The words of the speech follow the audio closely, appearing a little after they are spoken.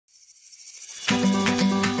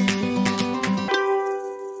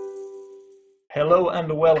Hello and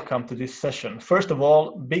welcome to this session. First of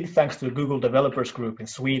all, big thanks to the Google Developers Group in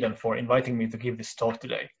Sweden for inviting me to give this talk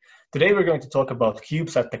today. Today we're going to talk about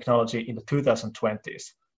CubeSat technology in the 2020s.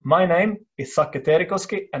 My name is Sakke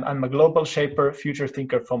Teerikoski and I'm a global shaper, future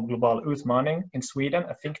thinker from Global Utmaning in Sweden,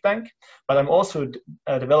 a think tank, but I'm also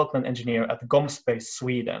a development engineer at GomSpace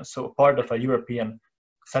Sweden, so part of a European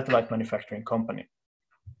satellite manufacturing company.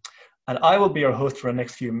 And I will be your host for the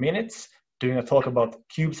next few minutes, doing a talk about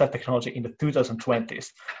CubeSat technology in the 2020s.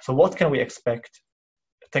 So what can we expect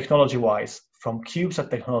technology-wise from CubeSat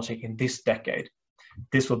technology in this decade?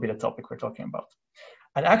 This will be the topic we're talking about.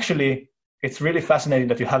 And actually, it's really fascinating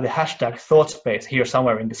that you have the hashtag ThoughtSpace here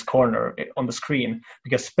somewhere in this corner on the screen,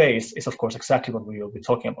 because space is, of course, exactly what we will be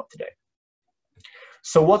talking about today.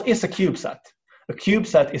 So what is a CubeSat? A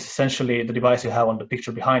CubeSat is essentially the device you have on the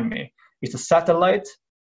picture behind me. It's a satellite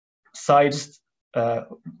sized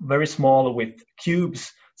very small with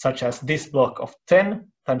cubes such as this block of 10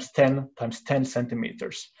 times 10 times 10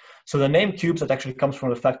 centimeters. So the name CubeSat actually comes from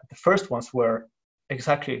the fact that the first ones were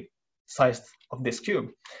exactly sized of this cube.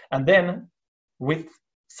 And then with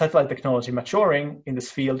satellite technology maturing in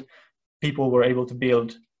this field, people were able to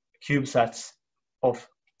build CubeSats of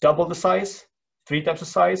double the size, 3 times the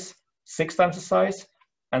size, 6 times the size,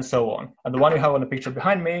 and so on. And the one you have on the picture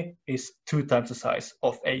behind me is 2 times the size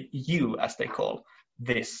of a U, as they call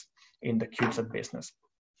this in the CubeSat business.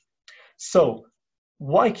 So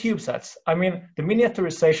why CubeSats? I mean, the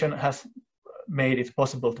miniaturization has made it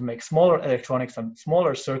possible to make smaller electronics and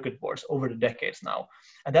smaller circuit boards over the decades now.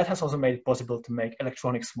 And that has also made it possible to make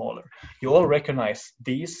electronics smaller. You all recognize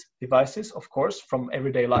these devices, of course, from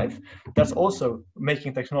everyday life. That's also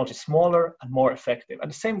making technology smaller and more effective. And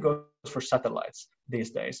the same goes for satellites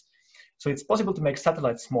these days. So it's possible to make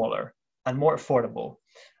satellites smaller and more affordable.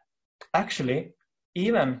 Actually,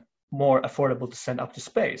 even more affordable to send up to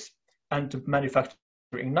space and to manufacture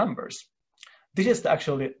in numbers. This is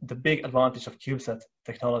actually the big advantage of CubeSat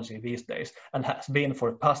technology these days, and has been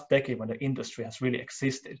for the past decade when the industry has really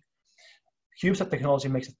existed. CubeSat technology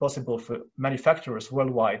makes it possible for manufacturers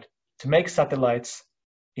worldwide to make satellites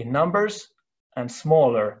in numbers and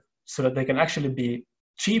smaller so that they can actually be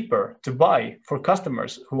cheaper to buy for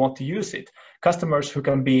customers who want to use it. Customers who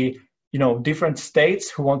can be, different states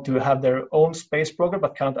who want to have their own space program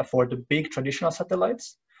but cannot afford the big traditional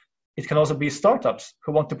satellites. It can also be startups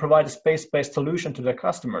who want to provide a space-based solution to their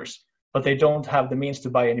customers, but they don't have the means to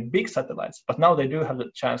buy any big satellites. But now they do have the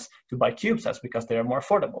chance to buy CubeSats because they are more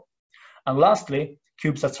affordable. And lastly,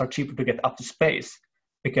 CubeSats are cheaper to get up to space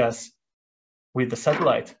because with the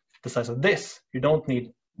satellite the size of this, you don't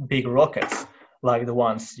need big rockets like the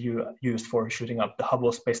ones you used for shooting up the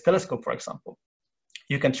Hubble Space Telescope, for example.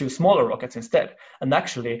 You can choose smaller rockets instead. And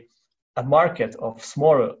actually, a market of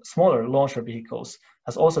smaller launcher vehicles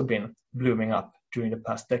has also been blooming up during the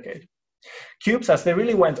past decade. CubeSats,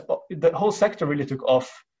 the whole sector really took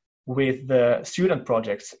off with the student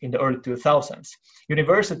projects in the early 2000s.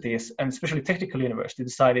 Universities, and especially technical universities,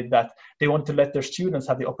 decided that they wanted to let their students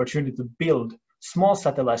have the opportunity to build small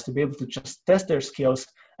satellites to be able to just test their skills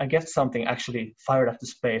and get something actually fired up to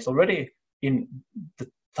space already in the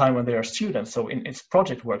time when they are students. So in its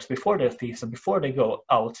project works before their thesis, before they go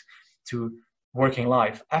out to working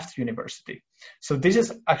life after university. So this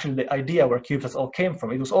is actually the idea where CubeSats all came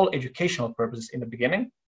from. It was all educational purposes in the beginning.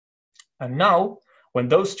 And now, when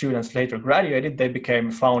those students later graduated, they became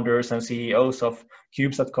founders and CEOs of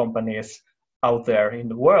CubeSat companies out there in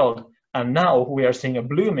the world. And now we are seeing a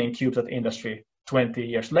blooming CubeSat industry 20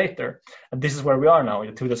 years later. And this is where we are now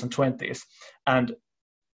in the 2020s. And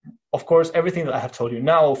of course, everything that I have told you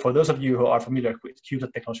now, for those of you who are familiar with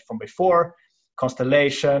CubeSat technology from before,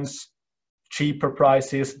 constellations, cheaper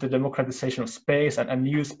prices, the democratization of space, and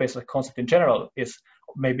new space as a concept in general is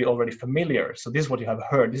maybe already familiar. So this is what you have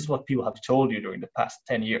heard. This is what people have told you during the past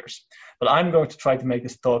 10 years. But I'm going to try to make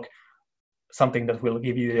this talk something that will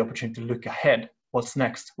give you the opportunity to look ahead. What's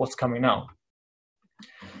next? What's coming now?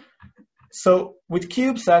 So with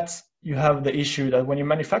CubeSats, you have the issue that when you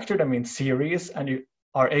manufacture them in series and you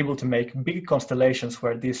are able to make big constellations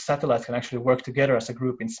where these satellites can actually work together as a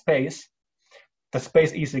group in space, the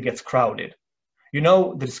space easily gets crowded. You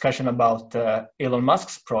know the discussion about Elon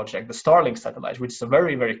Musk's project, the Starlink satellite, which is a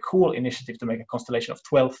very, very cool initiative to make a constellation of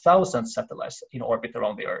 12,000 satellites in orbit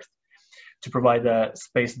around the Earth to provide a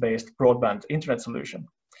space-based broadband internet solution.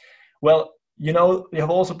 Well, you have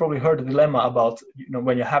also probably heard the dilemma about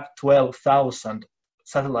when you have 12,000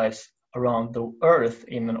 satellites around the Earth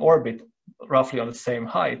in an orbit roughly on the same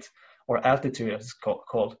height or altitude, as it's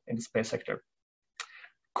called in the space sector,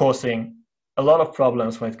 causing a lot of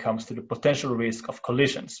problems when it comes to the potential risk of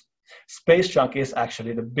collisions. Space junk is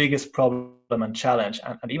actually the biggest problem and challenge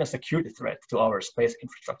and even security threat to our space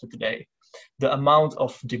infrastructure today. The amount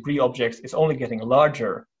of debris objects is only getting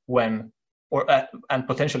larger when, and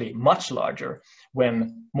potentially much larger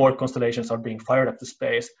when more constellations are being fired up to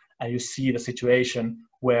space, and you see the situation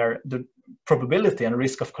where the probability and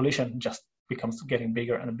risk of collision just becomes getting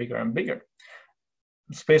bigger and bigger and bigger.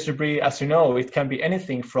 Space debris, as you know, it can be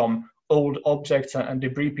anything from old objects and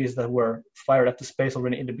debris pieces that were fired up to space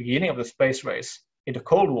already in the beginning of the space race in the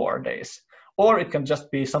Cold War days. Or it can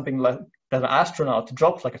just be something like that an astronaut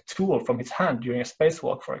drops like a tool from his hand during a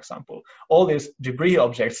spacewalk, for example. All these debris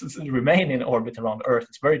objects remain in orbit around Earth.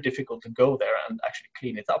 It's very difficult to go there and actually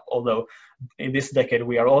clean it up, although in this decade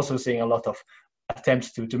we are also seeing a lot of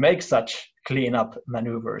attempts to make such cleanup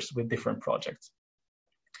maneuvers with different projects.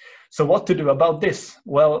 So what to do about this?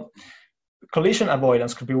 Well, collision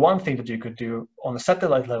avoidance could be one thing that you could do on a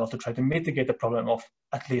satellite level to try to mitigate the problem of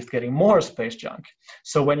at least getting more space junk.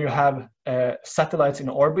 So when you have satellites in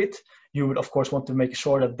orbit, you would of course want to make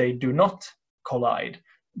sure that they do not collide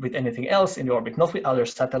with anything else in the orbit, not with other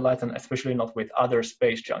satellites and especially not with other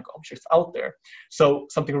space junk objects out there. So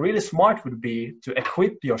something really smart would be to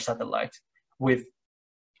equip your satellite with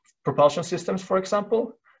propulsion systems, for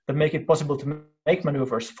example, that make it possible to make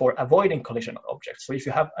maneuvers for avoiding collision objects. So if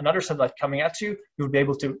you have another satellite coming at you, you'll be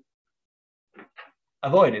able to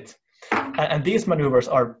avoid it. And these maneuvers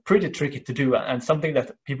are pretty tricky to do and something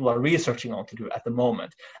that people are researching on to do at the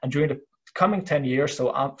moment. And during the coming 10 years,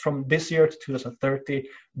 so from this year to 2030,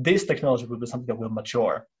 this technology will be something that will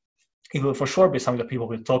mature. It will for sure be something that people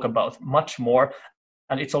will talk about much more.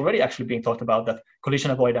 And it's already actually being talked about that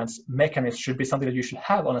collision avoidance mechanisms should be something that you should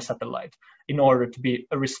have on a satellite in order to be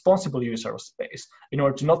a responsible user of space, in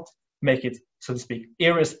order to not make it, so to speak,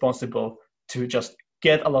 irresponsible to just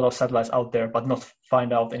get a lot of satellites out there, but not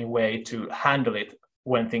find out any way to handle it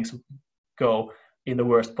when things go in the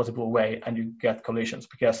worst possible way and you get collisions.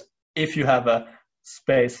 Because if you have a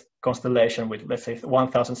space constellation with, let's say,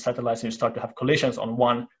 1,000 satellites and you start to have collisions on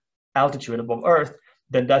one altitude above Earth,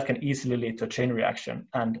 then that can easily lead to a chain reaction.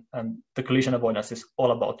 And the collision avoidance is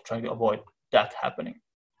all about trying to avoid that happening.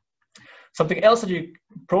 Something else that you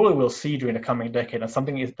probably will see during the coming decade, and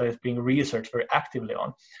something that is being researched very actively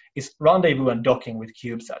on, is rendezvous and docking with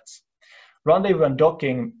CubeSats. Rendezvous and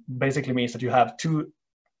docking basically means that you have two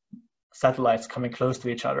satellites coming close to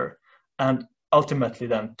each other and ultimately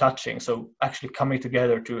then touching, so actually coming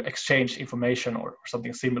together to exchange information or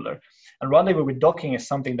something similar. And rendezvous with docking is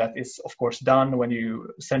something that is, of course, done when you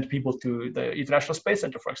send people to the International Space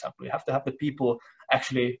Center, for example. You have to have the people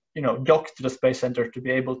actually, dock to the Space Center to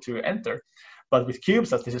be able to enter. But with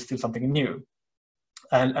CubeSats, this is still something new.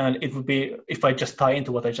 And it would be, if I just tie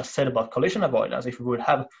into what I just said about collision avoidance, if we would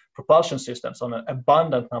have propulsion systems on an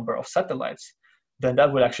abundant number of satellites, then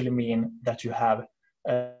that would actually mean that you have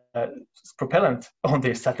propellant on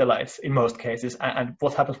these satellites in most cases. And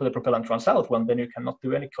what happens when the propellant runs out? Well, then you cannot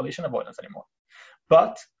do any collision avoidance anymore.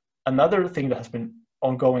 But another thing that has been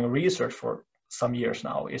ongoing research for some years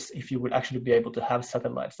now is if you would actually be able to have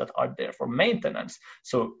satellites that are there for maintenance.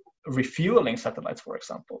 So refueling satellites, for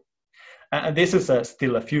example. And this is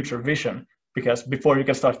still a future vision, because before you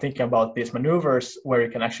can start thinking about these maneuvers where you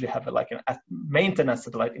can actually have a maintenance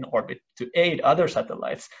satellite in orbit to aid other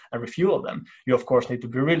satellites and refuel them, you of course need to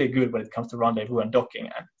be really good when it comes to rendezvous and docking,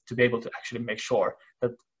 and to be able to actually make sure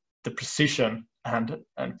that the precision and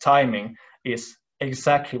timing is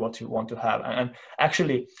exactly what you want to have. And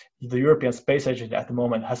actually the European Space Agency at the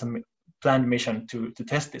moment has a planned mission to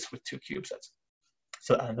test this with 2 CubeSats.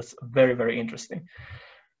 So that's very, very interesting.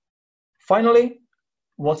 Finally,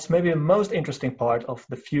 what's maybe the most interesting part of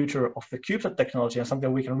the future of the CubeSat technology, and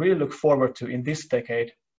something we can really look forward to in this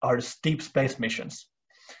decade, are the deep space missions.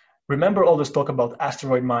 Remember all this talk about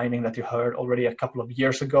asteroid mining that you heard already a couple of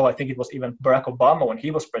years ago? I think it was even Barack Obama, when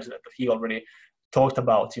he was president, that he already talked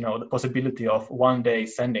about, the possibility of one day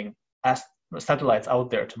sending satellites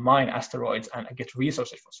out there to mine asteroids and get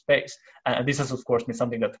resources from space. And this has, of course, been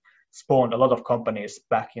something that spawned a lot of companies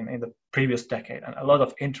back in the previous decade and a lot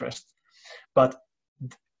of interest. But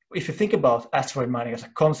if you think about asteroid mining as a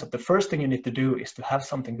concept, the first thing you need to do is to have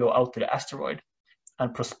something go out to the asteroid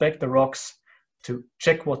and prospect the rocks, to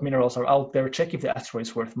check what minerals are out there, check if the asteroid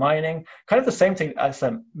is worth mining. Kind of the same thing as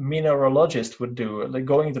a mineralogist would do, like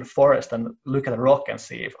going into the forest and look at a rock and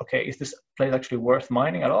see if, okay, is this place actually worth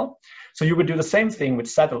mining at all? So you would do the same thing with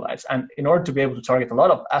satellites. And in order to be able to target a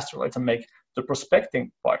lot of asteroids and make the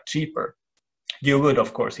prospecting part cheaper, you would,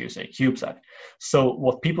 of course, use a CubeSat. So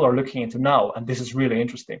what people are looking into now, and this is really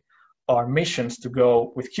interesting, are missions to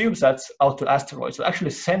go with CubeSats out to asteroids. So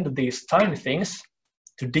actually send these tiny things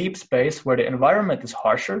to deep space where the environment is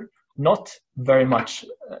harsher, not very much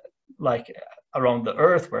like around the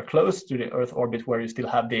Earth, we're close to the Earth orbit where you still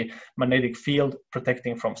have the magnetic field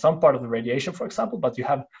protecting from some part of the radiation, for example, but you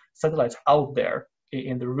have satellites out there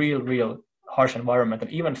in the real harsh environment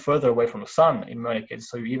and even further away from the sun in many cases,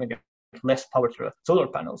 so you even get less power to the solar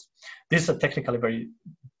panels. This is a technically very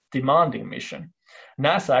demanding mission.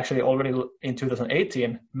 NASA actually already in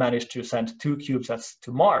 2018 managed to send 2 CubeSats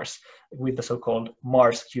to Mars with the so-called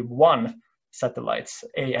Mars Cube 1 satellites,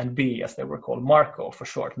 A and B as they were called, MARCO for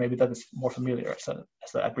short. Maybe that is more familiar as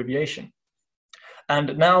an abbreviation.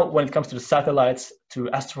 And now when it comes to the satellites to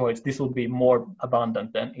asteroids, this will be more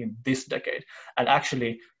abundant than in this decade. And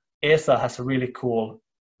actually, ESA has a really cool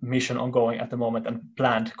mission ongoing at the moment and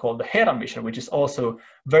planned called the Hera mission, which is also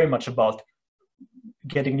very much about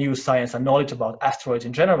getting new science and knowledge about asteroids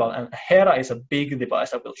in general. And Hera is a big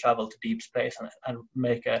device that will travel to deep space and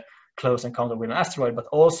make a close encounter with an asteroid, but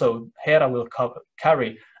also Hera will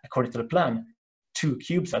carry, according to the plan, 2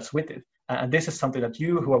 CubeSats with it. And this is something that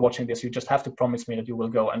you who are watching this, you just have to promise me that you will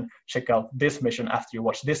go and check out this mission after you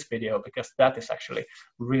watch this video, because that is actually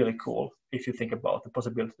really cool if you think about the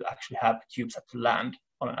possibility to actually have CubeSat to land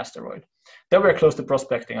on an asteroid. Then we're close to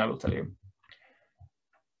prospecting, I will tell you.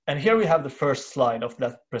 And here we have the first slide of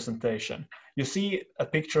that presentation. You see a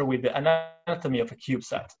picture with the anatomy of a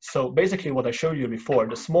CubeSat. So basically what I showed you before,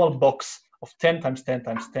 the small box of 10 times 10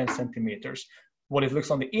 times 10 centimeters, what it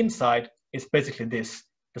looks on the inside is basically this.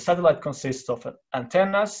 The satellite consists of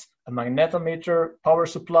antennas, a magnetometer, power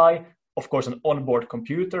supply, of course an onboard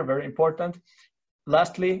computer, very important.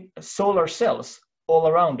 Lastly, solar cells all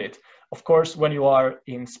around it. Of course, when you are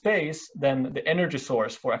in space, then the energy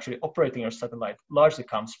source for actually operating your satellite largely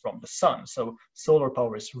comes from the sun. So solar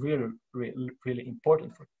power is really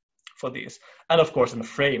important for these. And of course, in the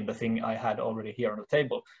frame, the thing I had already here on the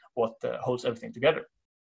table, what holds everything together.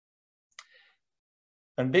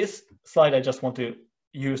 And this slide I just want to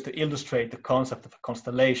use to illustrate the concept of a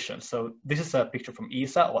constellation. So this is a picture from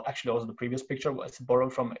ESA, or actually also the previous picture was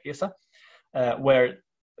borrowed from ESA, where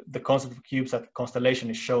the concept of CubeSat constellation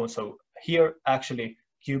is shown. So here actually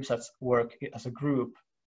CubeSats work as a group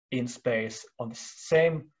in space on the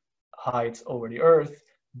same heights over the Earth,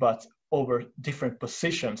 but over different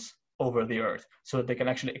positions over the Earth, so that they can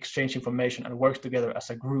actually exchange information and work together as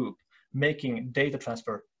a group, making data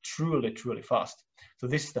transfer truly fast. So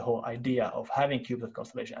this is the whole idea of having CubeSat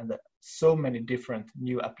constellation, and that so many different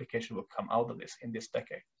new applications will come out of this in this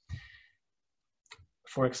decade.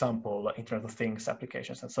 For example, Internet of Things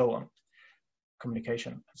applications and so on,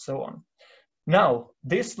 communication and so on. Now,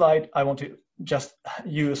 this slide I want to just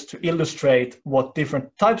use to illustrate what different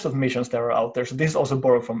types of missions there are out there. So this is also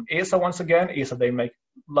borrowed from ESA once again. ESA, they make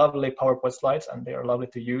lovely PowerPoint slides and they are lovely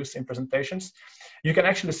to use in presentations. You can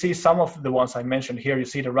actually see some of the ones I mentioned here. You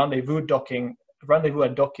see the rendezvous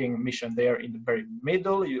and docking mission there in the very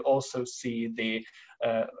middle. You also see the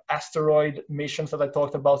asteroid missions that I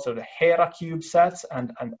talked about, so the Hera CubeSats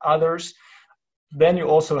and others. Then you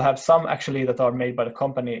also have some actually that are made by the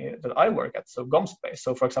company that I work at, so GomSpace.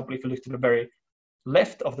 So for example, if you look to the very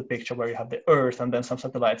left of the picture where you have the Earth and then some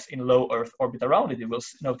satellites in low Earth orbit around it, you will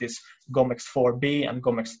notice GomX4b and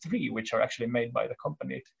GomX3, which are actually made by the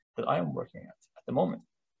company that I am working at the moment.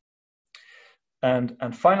 And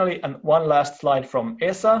finally, and one last slide from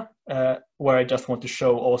ESA, where I just want to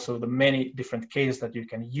show also the many different cases that you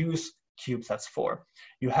can use CubeSats for.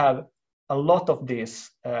 You have a lot of these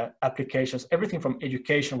applications, everything from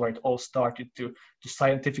education, where it all started, to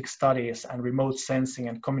scientific studies and remote sensing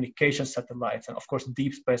and communication satellites, and of course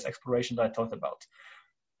deep space exploration that I talked about.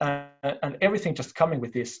 And everything just coming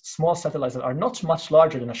with these small satellites that are not much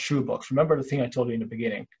larger than a shoebox. Remember the thing I told you in the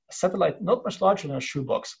beginning, a satellite not much larger than a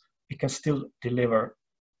shoebox, it can still deliver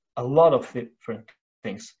a lot of different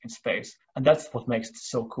things in space. And that's what makes it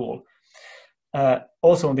so cool.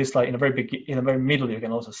 Also on this slide, in the very middle, you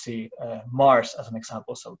can also see Mars as an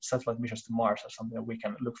example. So satellite missions to Mars are something that we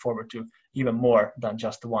can look forward to even more than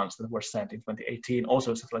just the ones that were sent in 2018.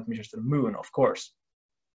 Also satellite missions to the moon, of course.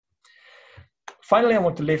 Finally, I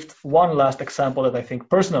want to lift one last example that I think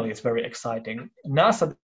personally is very exciting.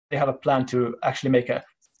 NASA, they have a plan to actually make a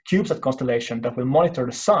CubeSat constellation that will monitor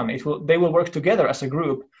the sun. They will work together as a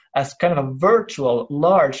group as kind of a virtual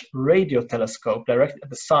large radio telescope directed at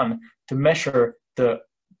the sun to measure the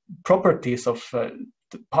properties of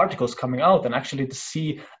the particles coming out, and actually to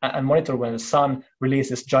see and monitor when the sun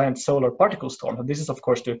releases giant solar particle storms. And this is of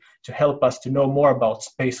course to help us to know more about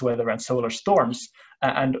space weather and solar storms,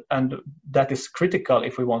 and that is critical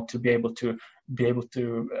if we want to be able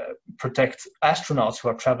to protect astronauts who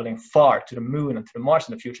are traveling far to the moon and to the Mars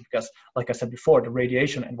in the future, because like I said before, the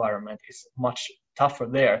radiation environment is much tougher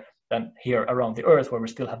there than here around the Earth, where we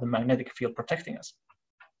still have the magnetic field protecting us.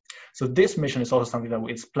 So this mission is also something that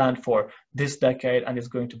is planned for this decade, and is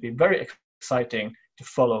going to be very exciting to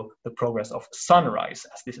follow the progress of Sunrise,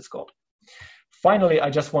 as this is called. Finally, I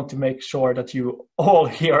just want to make sure that you all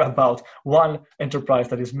hear about one enterprise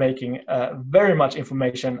that is making very much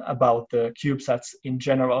information about the CubeSats in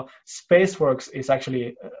general. SpaceWorks is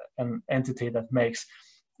actually an entity that makes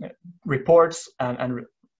reports and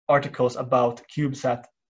articles about CubeSat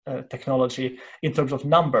technology in terms of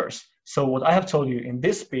numbers. So what I have told you in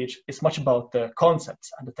this speech is much about the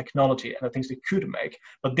concepts and the technology and the things we could make.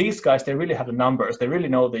 But these guys, they really have the numbers. They really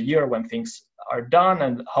know the year when things are done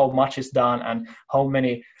and how much is done and how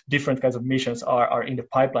many different kinds of missions are in the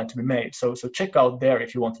pipeline to be made. So check out there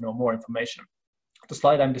if you want to know more information. The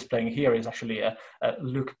slide I'm displaying here is actually a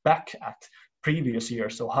look back at previous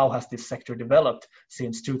years. So how has this sector developed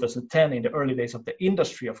since 2010, in the early days of the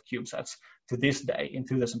industry of CubeSats, to this day in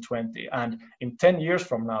 2020? And in 10 years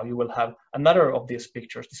from now, you will have another of these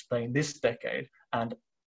pictures displaying this decade, and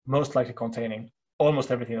most likely containing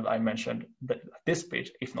almost everything that I mentioned at this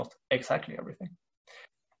speech, if not exactly everything.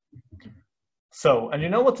 So, and you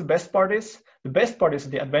know what the best part is? The best part is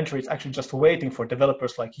that the adventure is actually just waiting for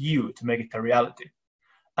developers like you to make it a reality.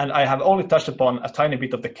 And I have only touched upon a tiny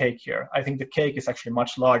bit of the cake here. I think the cake is actually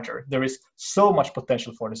much larger. There is so much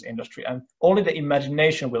potential for this industry, and only the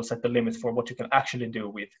imagination will set the limits for what you can actually do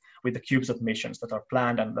with the CubeSat missions that are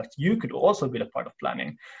planned and that you could also be a part of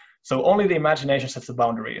planning. So only the imagination sets the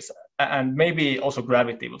boundaries, and maybe also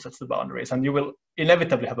gravity will set the boundaries, and you will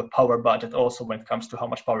inevitably have a power budget also when it comes to how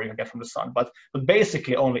much power you can get from the sun. But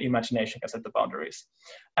basically only imagination can set the boundaries.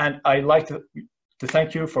 And I like to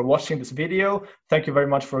thank you for watching this video. Thank you very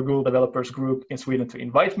much for Google Developers Group in Sweden to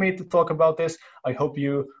invite me to talk about this. I hope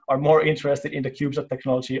you are more interested in the CubeSat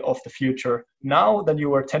technology of the future now than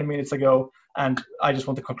you were 10 minutes ago. And I just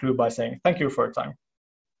want to conclude by saying thank you for your time.